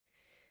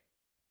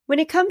When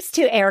it comes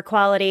to air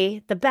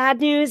quality, the bad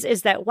news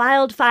is that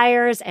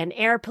wildfires and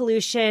air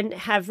pollution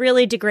have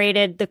really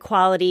degraded the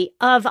quality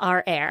of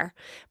our air.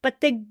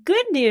 But the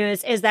good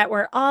news is that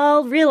we're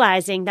all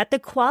realizing that the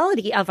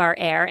quality of our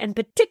air, and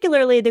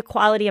particularly the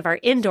quality of our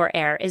indoor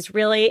air, is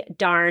really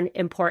darn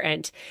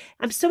important.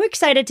 I'm so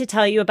excited to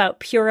tell you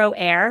about Puro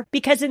Air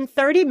because in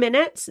 30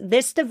 minutes,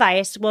 this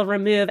device will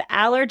remove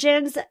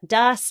allergens,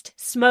 dust,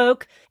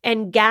 smoke,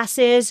 and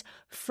gases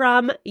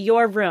from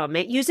your room.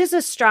 It uses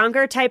a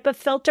stronger type of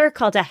filter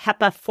called a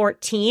HEPA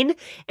 14,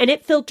 and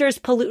it filters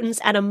pollutants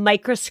at a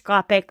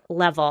microscopic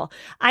level.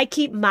 I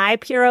keep my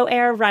Puro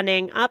Air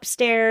running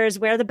upstairs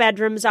where the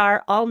bedrooms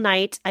are all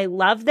night. I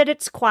love that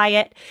it's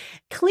quiet.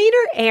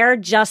 Cleaner air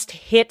just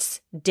hits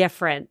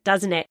different,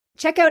 doesn't it?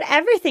 Check out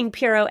everything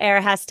Puro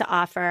Air has to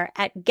offer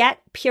at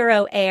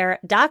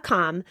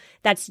getpuroair.com.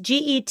 That's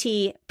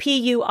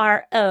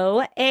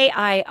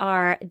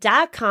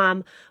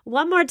GETPUROAIR.com.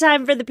 One more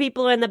time for the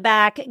people in the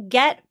back,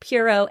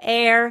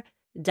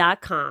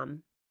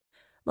 getpuroair.com.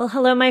 Well,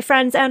 hello, my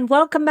friends, and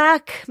welcome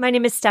back. My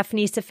name is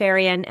Stephanie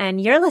Seferian, and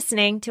you're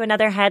listening to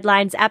another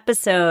Headlines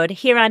episode.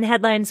 Here on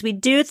Headlines, we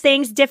do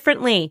things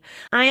differently.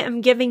 I am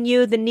giving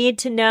you the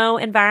need-to-know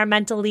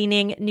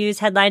environmental-leaning news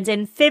headlines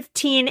in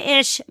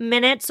 15-ish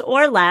minutes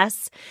or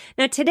less.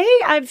 Now, today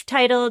I've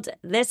titled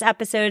this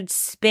episode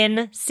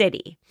Spin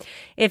City.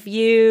 If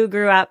you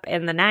grew up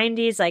in the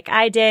 90s like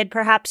I did,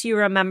 perhaps you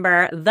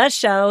remember the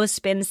show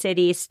Spin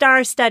City,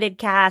 star-studded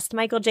cast,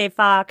 Michael J.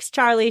 Fox,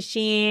 Charlie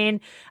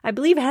Sheen, I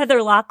believe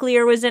Heather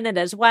Locklear was in it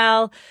as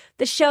well.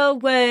 The show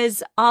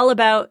was all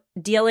about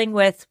dealing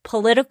with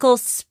political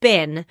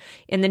spin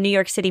in the New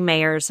York City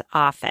mayor's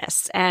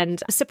office.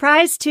 And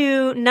surprise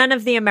to none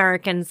of the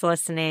Americans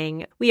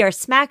listening, we are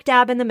smack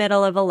dab in the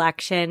middle of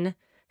election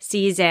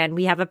season.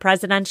 We have a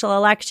presidential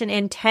election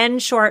in 10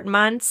 short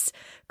months.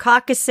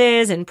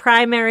 Caucuses and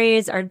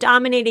primaries are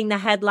dominating the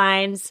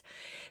headlines.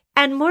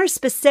 And more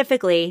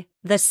specifically,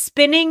 the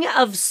spinning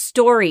of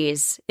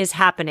stories is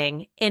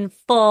happening in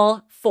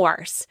full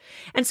force.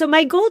 And so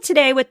my goal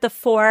today with the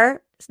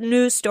 4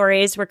 news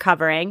stories we're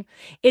covering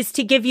is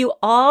to give you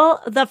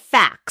all the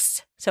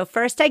facts. So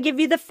first I give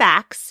you the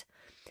facts,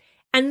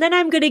 and then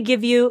I'm going to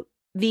give you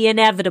the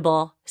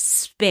inevitable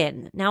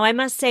spin. Now I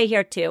must say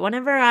here too,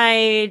 whenever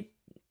I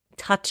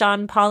touch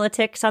on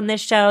politics on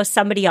this show,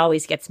 somebody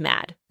always gets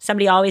mad.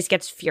 Somebody always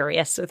gets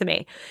furious with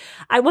me.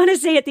 I want to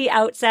say at the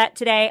outset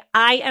today,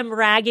 I am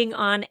ragging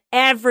on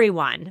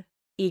everyone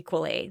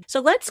equally.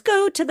 So let's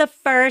go to the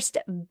first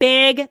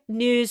big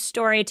news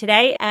story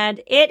today.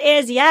 And it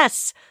is,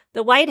 yes,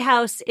 the White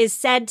House is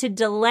said to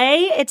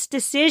delay its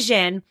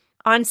decision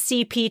on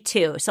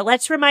CP2. So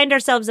let's remind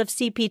ourselves of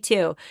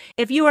CP2.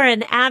 If you are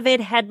an avid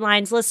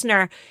Headlines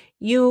listener,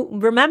 you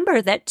remember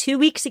that 2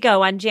 weeks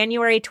ago on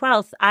January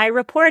 12th, I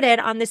reported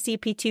on the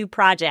CP2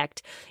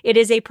 project. It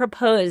is a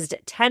proposed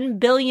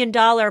 $10 billion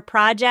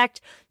project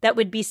that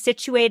would be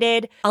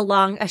situated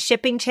along a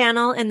shipping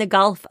channel in the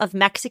Gulf of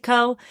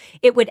Mexico.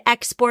 It would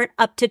export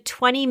up to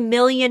 20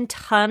 million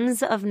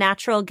tons of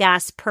natural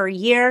gas per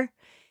year.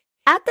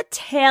 At the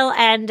tail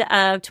end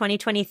of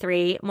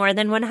 2023, more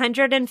than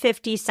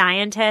 150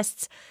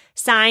 scientists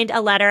signed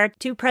a letter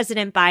to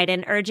President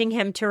Biden urging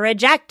him to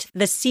reject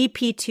the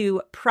CP2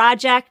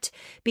 project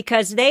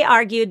because they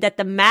argued that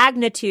the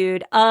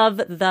magnitude of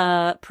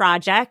the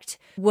project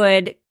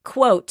would,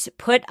 quote,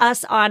 put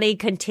us on a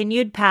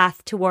continued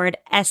path toward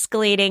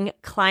escalating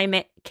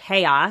climate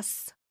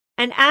chaos.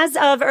 And as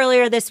of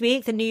earlier this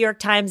week, the New York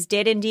Times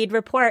did indeed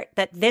report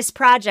that this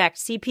project,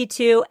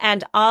 CP2,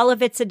 and all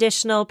of its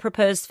additional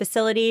proposed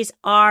facilities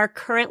are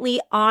currently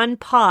on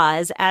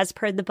pause as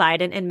per the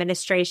Biden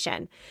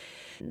administration.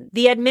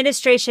 The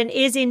administration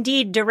is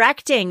indeed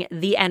directing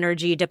the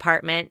Energy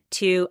Department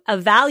to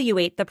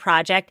evaluate the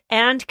project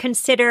and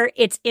consider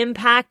its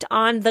impact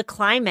on the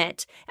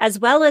climate, as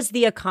well as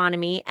the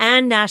economy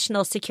and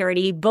national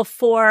security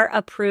before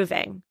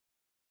approving.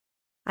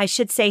 I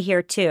should say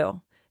here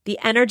too, the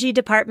Energy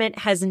Department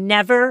has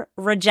never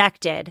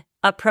rejected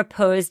a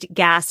proposed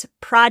gas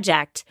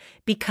project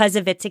because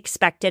of its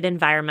expected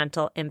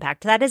environmental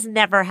impact. That has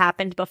never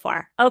happened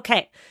before.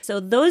 Okay,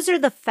 so those are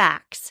the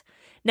facts.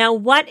 Now,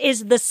 what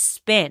is the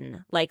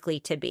spin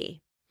likely to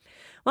be?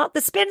 Well,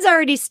 the spin's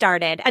already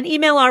started. An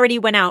email already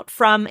went out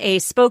from a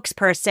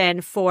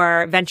spokesperson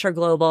for Venture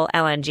Global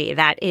LNG.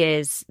 That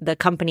is the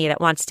company that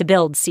wants to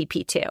build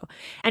CP2.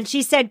 And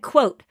she said,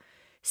 quote,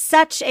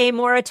 such a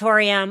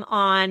moratorium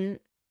on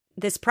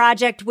this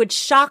project would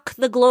shock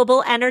the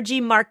global energy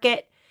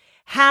market,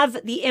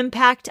 have the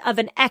impact of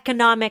an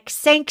economic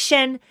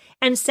sanction,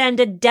 and send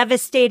a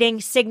devastating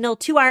signal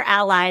to our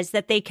allies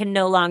that they can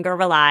no longer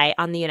rely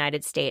on the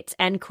United States,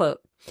 end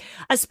quote.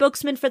 A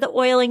spokesman for the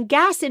oil and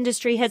gas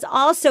industry has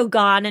also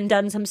gone and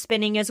done some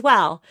spinning as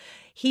well.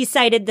 He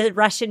cited the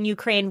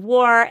Russian-Ukraine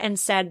war and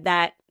said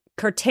that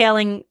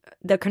curtailing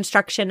the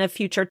construction of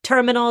future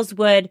terminals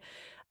would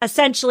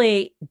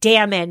essentially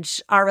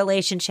damage our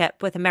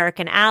relationship with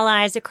American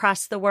allies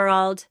across the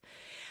world.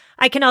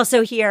 I can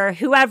also hear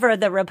whoever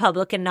the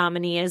Republican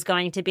nominee is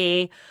going to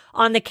be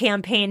on the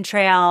campaign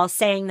trail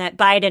saying that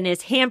Biden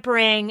is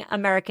hampering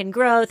American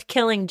growth,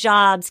 killing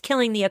jobs,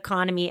 killing the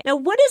economy. Now,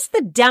 what is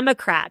the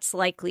Democrats'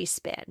 likely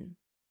spin?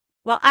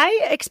 Well,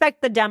 I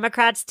expect the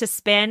Democrats to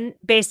spin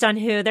based on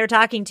who they're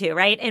talking to,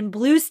 right? In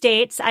blue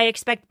states, I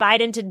expect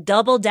Biden to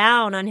double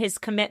down on his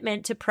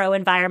commitment to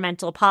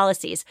pro-environmental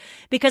policies.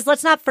 Because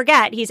let's not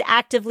forget, he's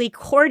actively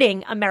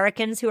courting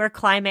Americans who are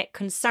climate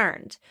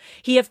concerned.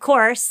 He, of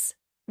course,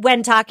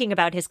 when talking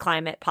about his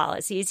climate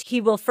policies, he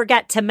will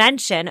forget to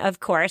mention, of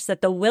course,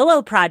 that the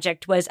Willow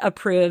Project was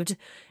approved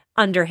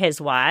under his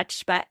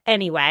watch. But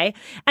anyway,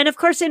 and of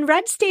course, in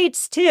red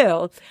states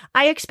too,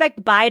 I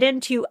expect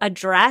Biden to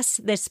address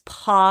this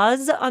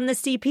pause on the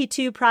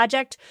CP2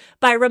 project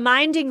by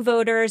reminding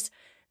voters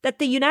that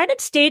the United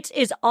States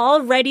is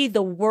already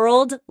the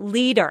world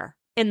leader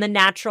in the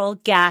natural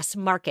gas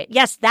market.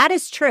 Yes, that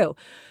is true.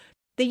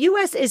 The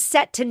U.S. is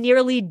set to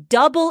nearly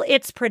double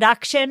its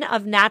production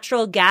of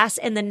natural gas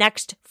in the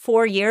next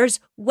 4 years,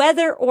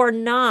 whether or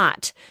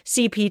not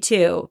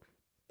CP2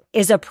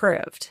 is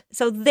approved.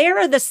 So there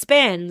are the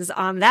spins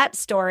on that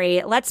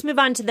story. Let's move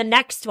on to the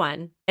next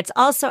one. It's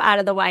also out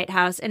of the White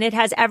House, and it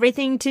has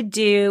everything to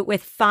do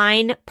with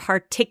fine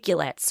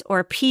particulates,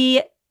 or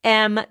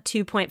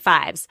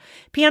PM2.5s.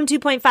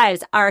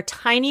 PM2.5s are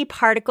tiny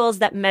particles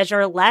that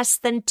measure less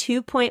than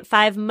 2.5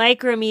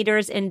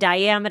 micrometers in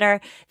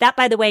diameter. That,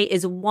 by the way,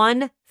 is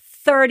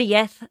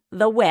 1/30th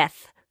the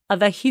width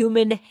of a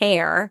human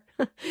hair.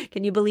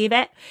 Can you believe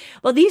it?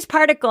 Well, these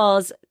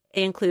particles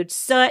include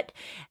soot,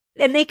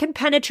 and they can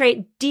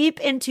penetrate deep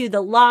into the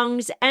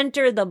lungs,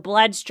 enter the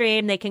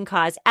bloodstream. They can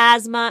cause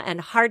asthma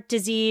and heart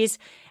disease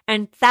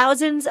and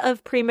thousands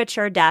of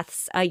premature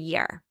deaths a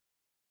year.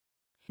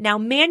 Now,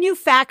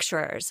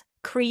 manufacturers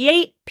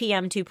create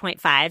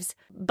PM2.5s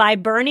by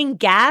burning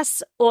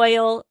gas,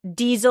 oil,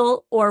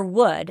 diesel, or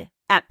wood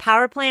at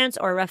power plants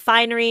or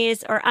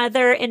refineries or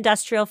other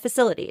industrial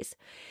facilities.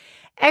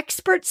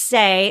 Experts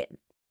say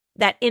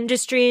that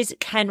industries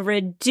can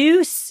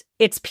reduce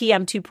its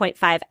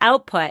PM2.5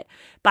 output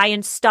by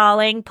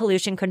installing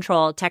pollution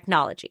control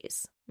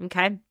technologies.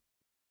 Okay.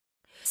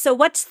 So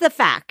what's the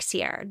facts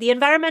here? The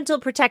Environmental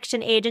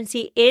Protection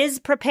Agency is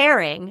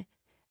preparing,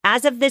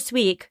 as of this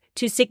week,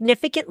 to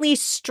significantly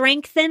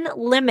strengthen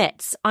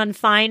limits on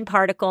fine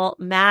particle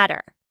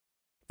matter.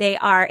 They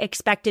are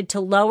expected to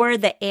lower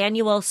the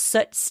annual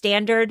soot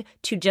standard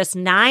to just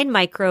 9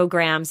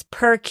 micrograms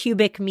per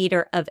cubic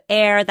meter of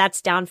air.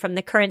 That's down from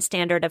the current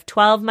standard of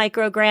 12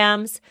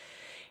 micrograms.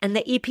 And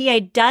the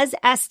EPA does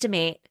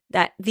estimate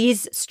that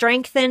these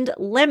strengthened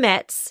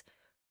limits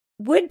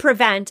would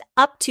prevent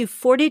up to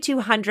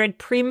 4,200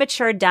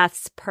 premature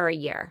deaths per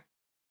year.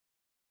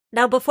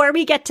 Now, before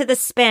we get to the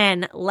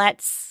spin,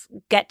 let's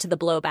get to the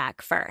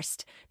blowback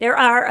first. There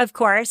are, of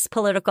course,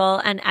 political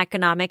and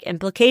economic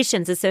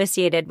implications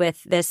associated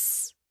with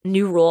this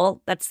new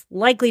rule that's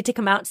likely to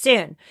come out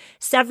soon.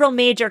 Several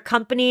major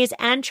companies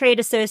and trade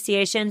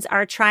associations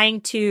are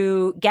trying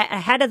to get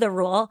ahead of the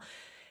rule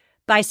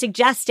by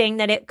suggesting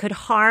that it could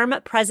harm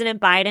President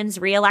Biden's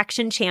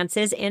re-election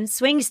chances in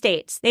swing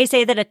states. They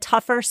say that a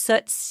tougher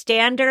soot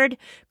standard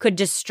could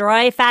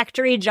destroy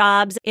factory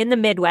jobs in the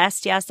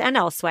Midwest, yes, and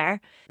elsewhere.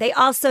 They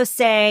also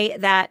say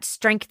that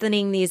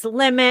strengthening these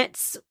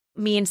limits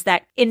means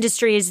that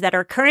industries that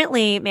are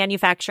currently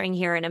manufacturing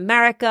here in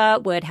America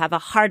would have a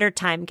harder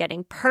time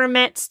getting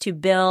permits to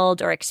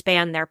build or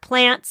expand their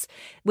plants,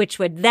 which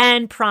would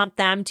then prompt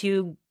them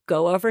to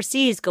go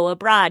overseas, go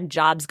abroad,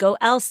 jobs go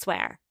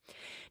elsewhere.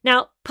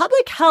 Now,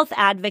 public health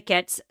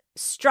advocates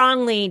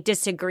strongly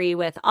disagree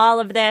with all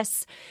of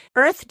this.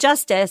 Earth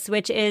Justice,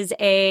 which is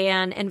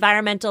an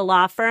environmental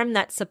law firm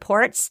that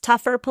supports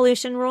tougher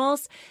pollution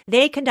rules,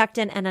 they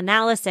conducted an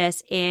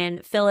analysis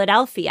in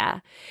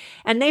Philadelphia,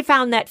 and they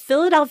found that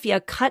Philadelphia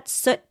cut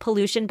soot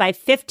pollution by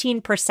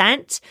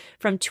 15%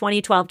 from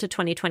 2012 to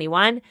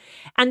 2021,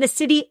 and the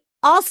city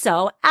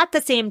also, at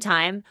the same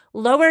time,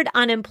 lowered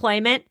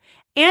unemployment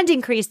and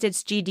increased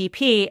its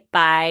GDP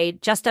by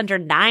just under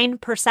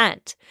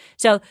 9%.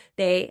 So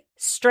they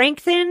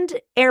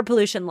strengthened air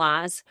pollution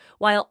laws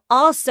while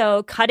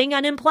also cutting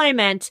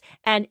unemployment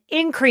and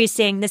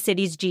increasing the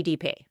city's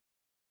GDP.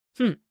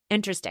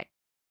 Interesting.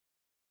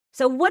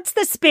 So what's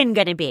the spin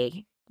going to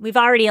be? We've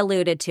already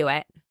alluded to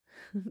it.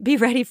 Be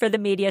ready for the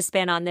media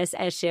spin on this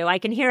issue. I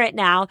can hear it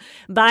now.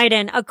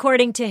 Biden,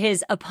 according to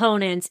his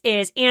opponents,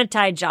 is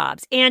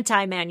anti-jobs,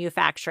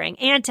 anti-manufacturing,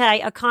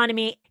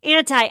 anti-economy,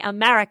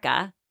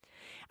 anti-America.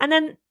 And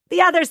then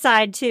the other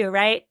side too,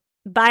 right?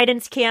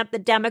 Biden's camp, the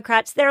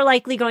Democrats, they're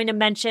likely going to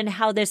mention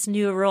how this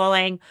new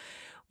ruling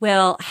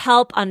will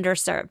help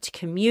underserved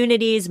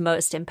communities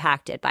most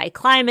impacted by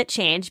climate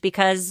change.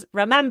 Because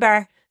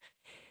remember,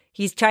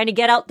 he's trying to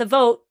get out the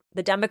vote,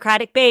 the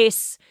Democratic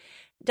base.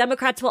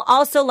 Democrats will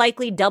also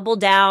likely double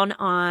down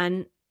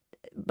on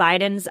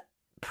Biden's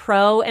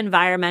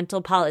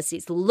pro-environmental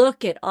policies.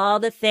 Look at all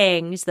the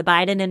things the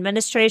Biden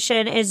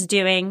administration is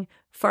doing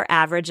for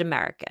average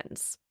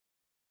Americans.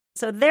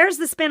 So there's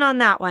the spin on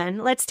that one.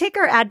 Let's take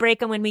our ad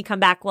break, and when we come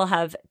back, we'll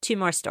have 2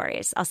 more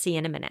stories. I'll see you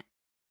in a minute.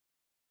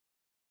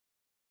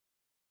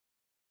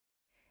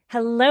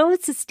 Hello,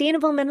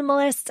 Sustainable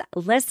Minimalist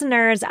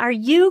listeners. Are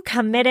you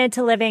committed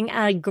to living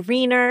a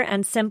greener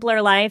and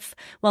simpler life?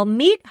 Well,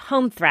 meet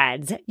Home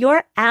Threads,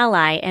 your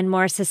ally in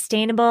more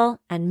sustainable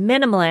and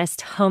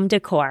minimalist home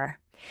decor.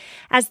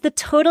 As the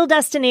total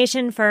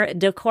destination for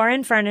decor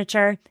and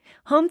furniture,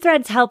 Home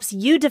Threads helps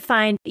you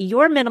define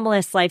your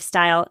minimalist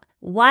lifestyle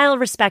while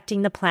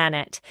respecting the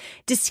planet.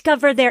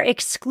 Discover their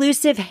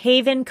exclusive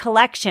Haven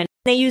collection.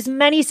 They use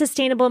many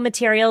sustainable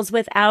materials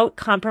without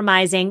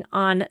compromising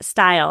on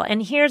style.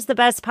 And here's the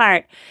best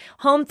part.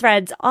 Home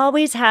Threads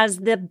always has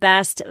the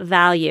best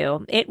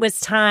value. It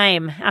was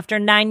time. After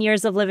 9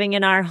 years of living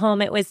in our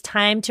home, it was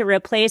time to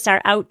replace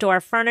our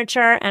outdoor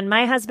furniture. And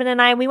my husband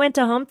and I, we went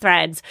to Home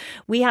Threads.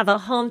 We have a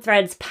Home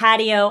Threads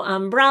patio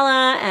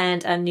umbrella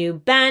and a new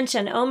bench.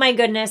 And oh my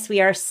goodness,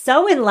 we are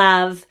so in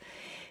love.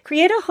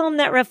 Create a home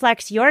that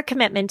reflects your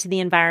commitment to the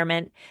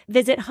environment.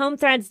 Visit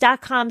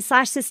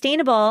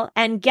homethreads.com/sustainable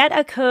and get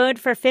a code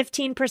for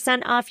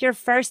 15% off your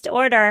first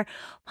order.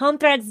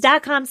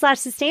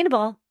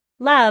 Homethreads.com/sustainable.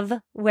 Love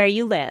where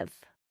you live.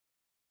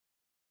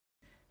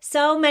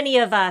 So many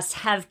of us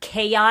have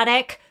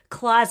chaotic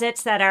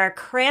closets that are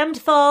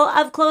crammed full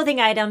of clothing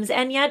items,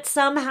 and yet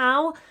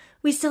somehow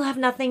we still have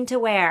nothing to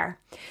wear.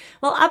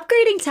 Well,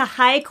 upgrading to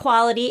high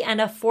quality and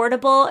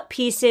affordable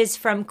pieces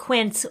from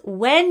Quince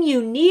when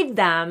you need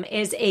them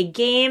is a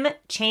game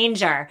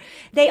changer.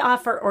 They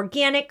offer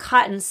organic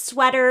cotton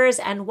sweaters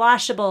and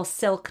washable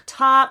silk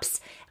tops.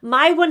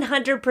 My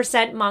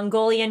 100%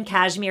 Mongolian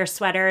cashmere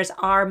sweaters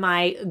are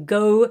my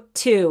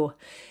go-to.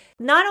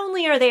 Not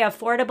only are they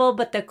affordable,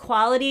 but the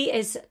quality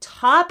is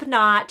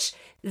top-notch.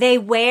 They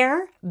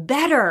wear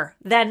better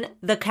than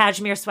the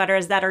cashmere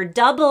sweaters that are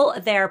double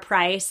their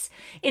price.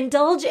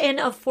 Indulge in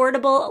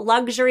affordable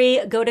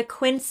luxury. Go to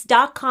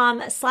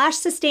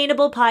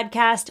quince.com/sustainable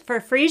podcast for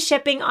free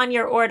shipping on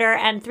your order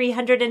and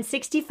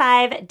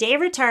 365-day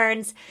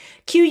returns.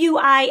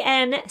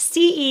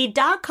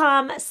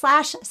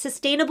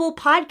 QUINCE.com/sustainable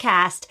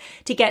podcast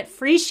to get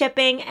free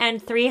shipping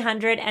and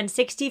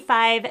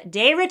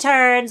 365-day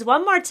returns.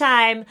 One more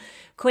time,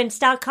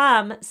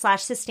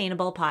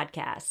 quince.com/sustainable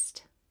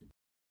podcast.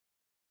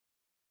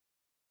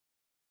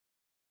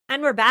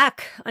 And we're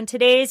back. On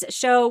today's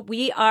show,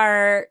 we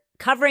are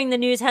covering the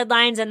news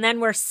headlines and then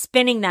we're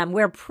spinning them.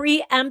 We're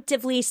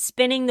preemptively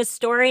spinning the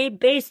story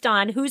based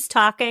on who's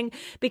talking.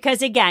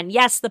 Because again,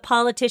 yes, the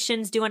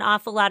politicians do an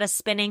awful lot of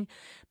spinning,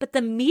 but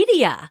the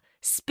media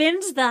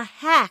spins the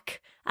heck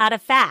out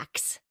of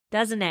facts,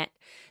 doesn't it?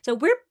 So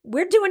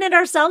we're doing it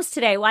ourselves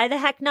today. Why the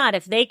heck not?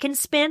 If they can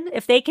spin,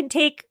 if they can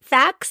take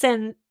facts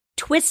and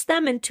twist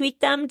them and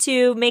tweak them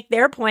to make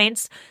their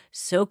points,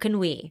 so can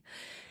we.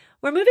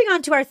 We're moving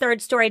on to our third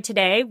story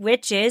today,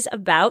 which is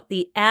about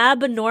the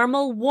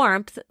abnormal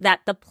warmth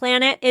that the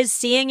planet is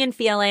seeing and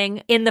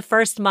feeling in the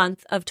first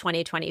month of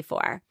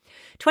 2024.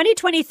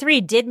 2023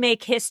 did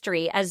make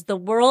history as the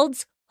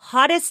world's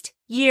hottest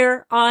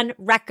year on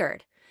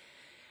record.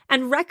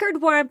 And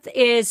record warmth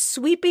is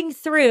sweeping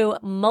through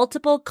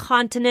multiple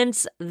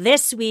continents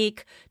this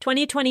week.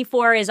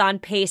 2024 is on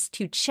pace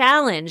to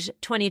challenge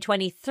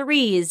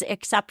 2023's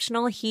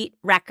exceptional heat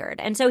record.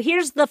 And so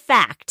here's the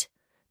fact.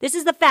 This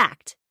is the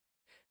fact.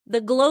 The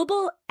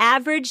global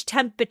average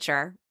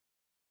temperature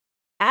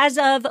as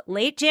of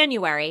late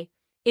January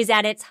is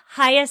at its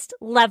highest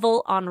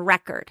level on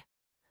record.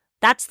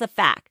 That's the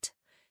fact.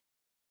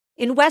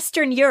 In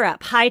Western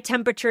Europe, high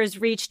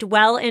temperatures reached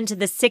well into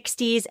the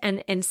 60s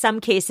and in some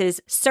cases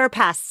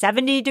surpassed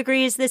 70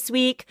 degrees this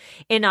week.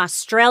 In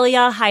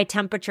Australia, high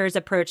temperatures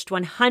approached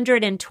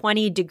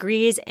 120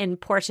 degrees in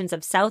portions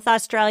of South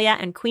Australia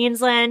and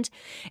Queensland.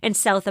 In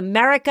South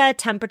America,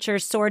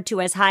 temperatures soared to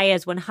as high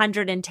as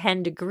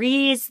 110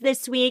 degrees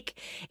this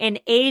week. In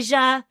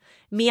Asia,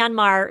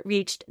 Myanmar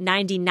reached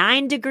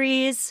 99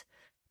 degrees.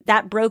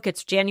 That broke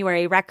its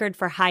January record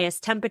for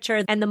highest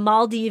temperature, and the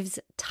Maldives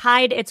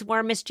tied its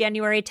warmest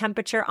January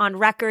temperature on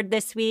record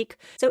this week.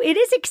 So it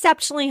is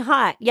exceptionally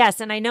hot.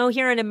 Yes, and I know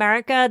here in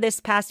America,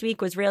 this past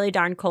week was really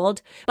darn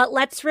cold. But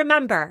let's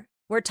remember,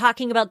 we're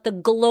talking about the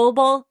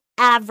global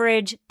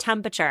average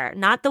temperature,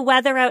 not the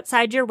weather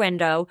outside your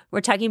window.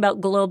 We're talking about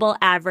global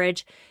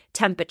average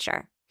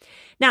temperature.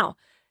 Now,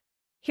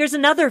 here's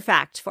another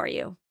fact for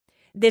you.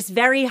 This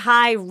very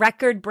high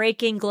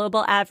record-breaking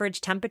global average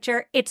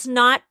temperature, it's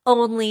not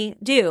only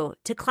due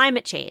to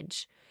climate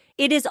change.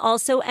 It is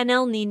also an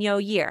El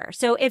Niño year.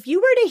 So if you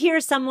were to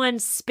hear someone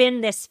spin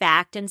this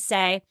fact and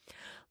say,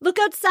 look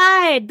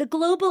outside, the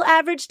global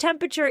average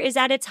temperature is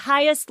at its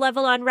highest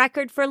level on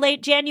record for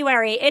late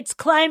January. It's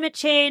climate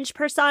change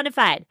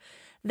personified.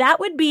 That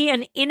would be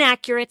an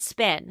inaccurate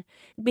spin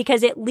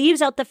because it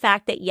leaves out the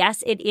fact that,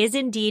 yes, it is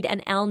indeed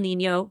an El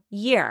Niño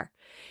year.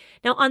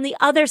 Now, on the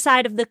other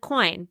side of the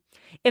coin,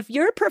 if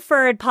your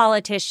preferred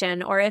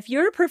politician or if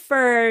your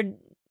preferred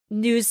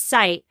news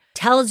site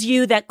tells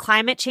you that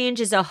climate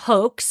change is a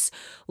hoax.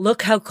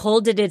 Look how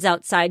cold it is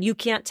outside. You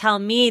can't tell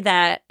me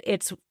that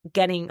it's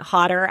getting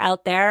hotter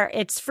out there.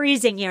 It's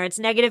freezing here. It's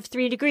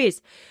 -3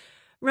 degrees.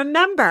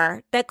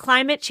 Remember that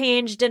climate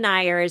change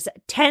deniers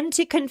tend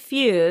to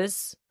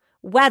confuse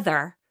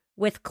weather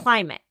with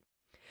climate.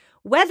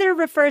 Weather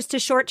refers to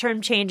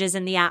short-term changes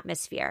in the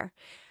atmosphere.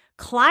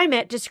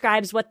 Climate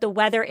describes what the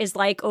weather is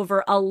like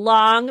over a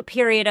long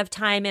period of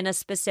time in a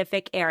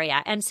specific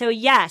area. And so,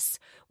 yes,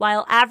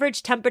 while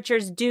average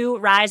temperatures do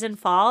rise and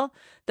fall,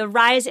 the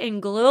rise in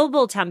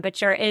global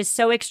temperature is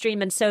so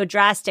extreme and so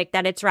drastic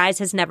that its rise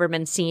has never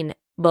been seen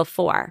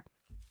before.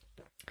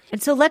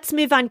 And so let's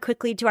move on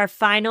quickly to our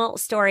final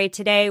story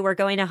today. We're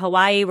going to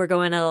Hawaii. We're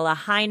going to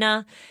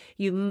Lahaina.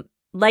 You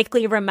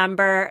likely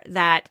remember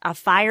that a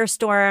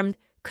firestorm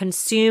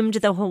consumed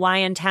the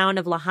Hawaiian town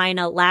of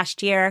Lahaina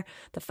last year.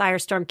 The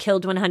firestorm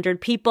killed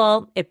 100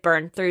 people. It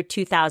burned through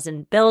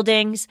 2,000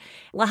 buildings.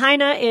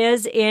 Lahaina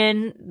is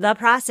in the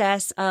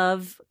process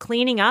of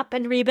cleaning up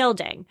and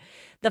rebuilding.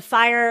 The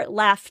fire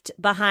left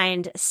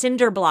behind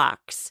cinder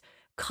blocks,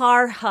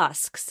 car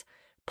husks,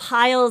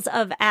 piles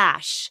of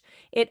ash.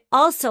 It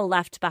also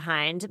left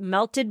behind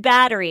melted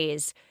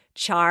batteries,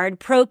 charred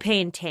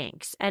propane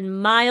tanks,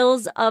 and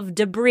miles of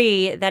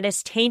debris that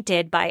is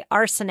tainted by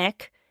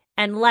arsenic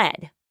and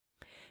lead.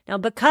 Now,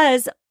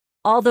 because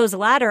all those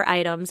latter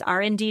items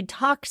are indeed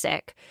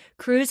toxic,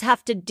 crews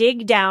have to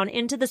dig down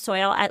into the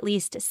soil at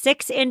least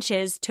 6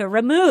 inches to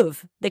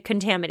remove the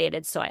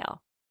contaminated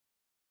soil.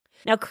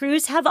 Now,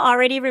 crews have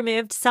already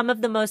removed some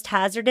of the most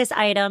hazardous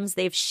items.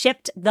 They've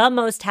shipped the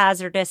most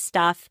hazardous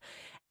stuff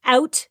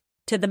out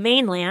to the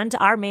mainland,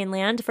 our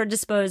mainland, for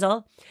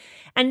disposal.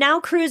 And now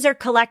crews are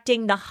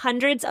collecting the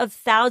hundreds of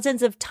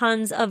thousands of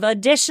tons of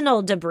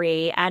additional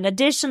debris and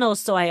additional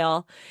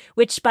soil,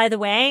 which, by the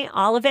way,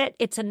 all of it,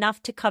 it's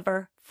enough to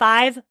cover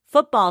 5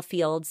 football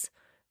fields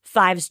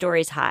 5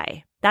 stories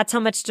high. That's how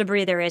much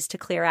debris there is to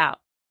clear out.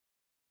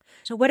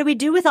 So what do we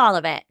do with all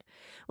of it?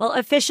 Well,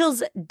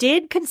 officials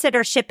did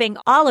consider shipping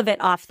all of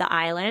it off the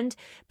island,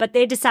 but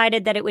they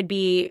decided that it would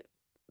be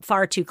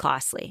far too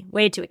costly,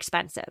 way too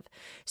expensive.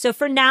 So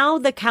for now,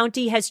 the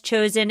county has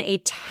chosen a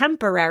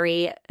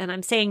temporary, and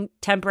I'm saying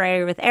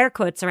temporary with air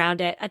quotes around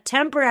it, a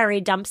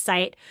temporary dump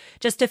site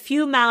just a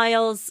few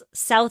miles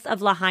south of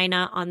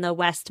Lahaina on the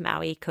West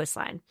Maui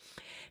coastline.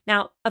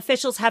 Now,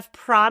 officials have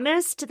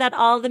promised that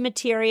all the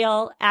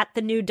material at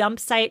the new dump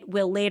site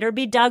will later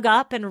be dug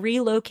up and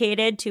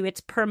relocated to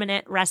its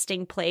permanent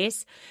resting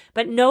place,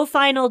 but no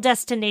final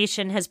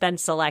destination has been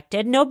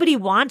selected. Nobody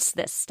wants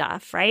this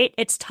stuff, right?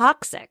 It's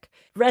toxic.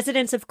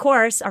 Residents, of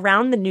course,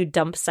 around the new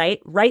dump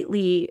site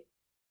rightly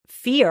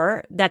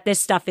fear that this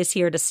stuff is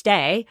here to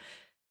stay.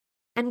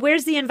 And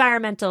where's the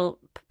environmental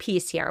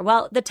piece here?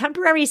 Well, the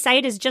temporary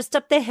site is just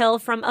up the hill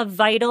from a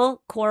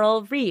vital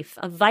coral reef,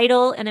 a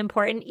vital and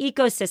important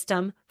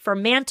ecosystem for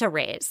manta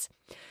rays.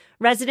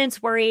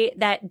 Residents worry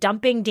that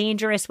dumping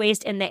dangerous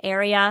waste in the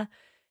area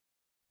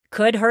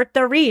could hurt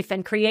the reef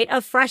and create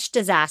a fresh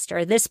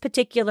disaster. This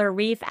particular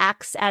reef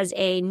acts as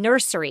a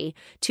nursery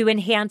to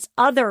enhance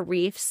other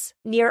reefs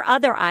near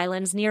other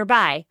islands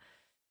nearby.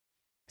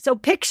 So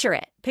picture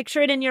it.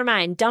 Picture it in your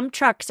mind. Dump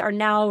trucks are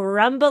now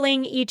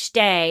rumbling each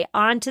day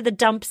onto the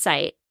dump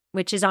site,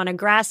 which is on a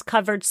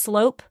grass-covered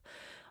slope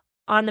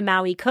on the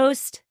Maui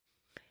coast.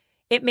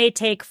 It may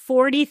take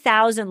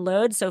 40,000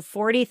 loads, so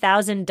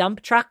 40,000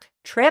 dump truck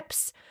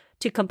trips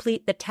to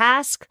complete the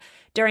task.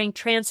 During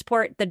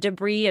transport, the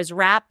debris is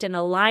wrapped in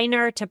a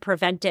liner to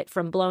prevent it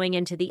from blowing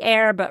into the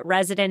air, but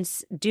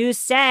residents do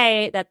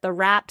say that the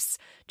wraps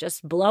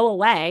just blow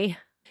away.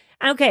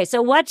 Okay,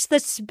 so what's the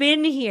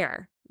spin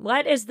here?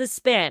 What is the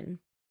spin?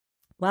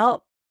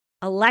 Well,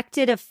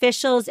 elected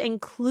officials,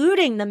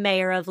 including the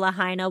mayor of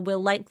Lahaina,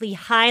 will likely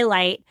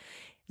highlight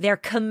their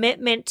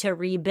commitment to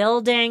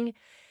rebuilding.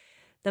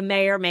 The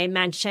mayor may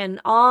mention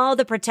all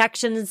the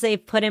protections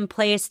they've put in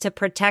place to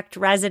protect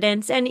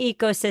residents and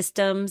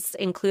ecosystems,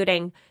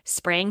 including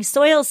spraying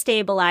soil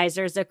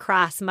stabilizers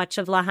across much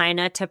of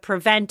Lahaina to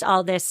prevent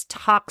all this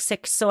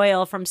toxic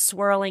soil from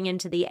swirling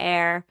into the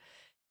air.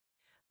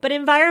 But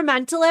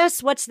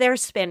environmentalists, what's their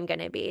spin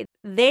going to be?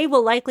 They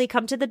will likely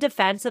come to the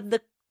defense of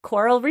the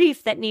coral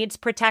reef that needs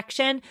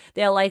protection.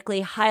 They'll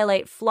likely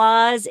highlight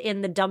flaws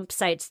in the dump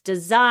site's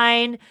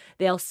design.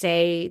 They'll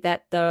say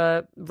that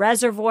the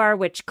reservoir,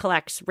 which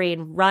collects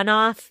rain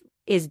runoff,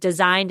 is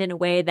designed in a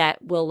way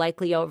that will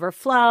likely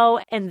overflow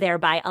and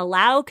thereby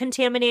allow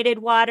contaminated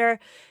water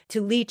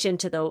to leach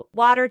into the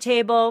water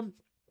table.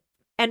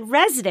 And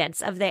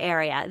residents of the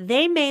area,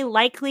 they may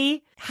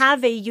likely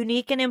have a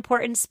unique and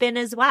important spin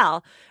as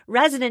well.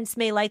 Residents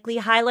may likely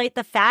highlight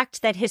the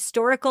fact that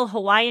historical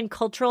Hawaiian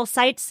cultural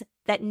sites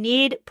that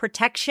need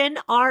protection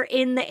are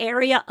in the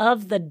area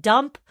of the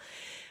dump.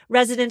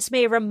 Residents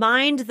may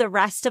remind the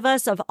rest of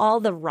us of all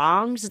the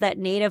wrongs that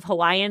Native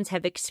Hawaiians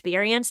have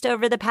experienced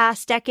over the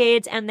past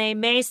decades, and they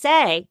may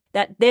say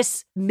that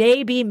this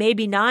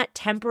maybe not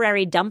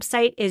temporary dump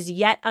site is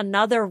yet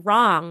another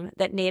wrong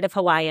that Native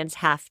Hawaiians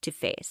have to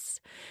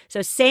face.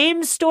 So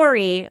same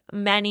story,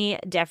 many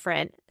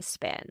different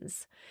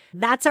spins.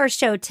 That's our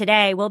show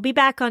today. We'll be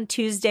back on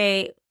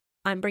Tuesday.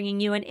 I'm bringing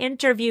you an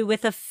interview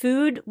with a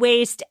food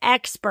waste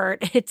expert.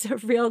 It's a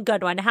real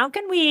good one. How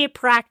can we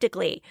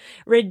practically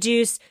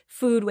reduce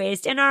food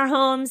waste in our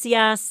homes?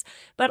 Yes,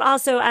 but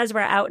also as we're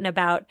out and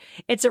about.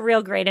 It's a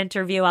real great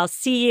interview. I'll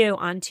see you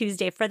on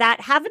Tuesday for that.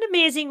 Have an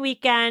amazing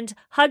weekend.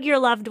 Hug your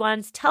loved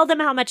ones. Tell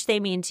them how much they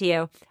mean to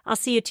you. I'll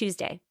see you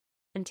Tuesday,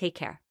 and take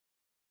care.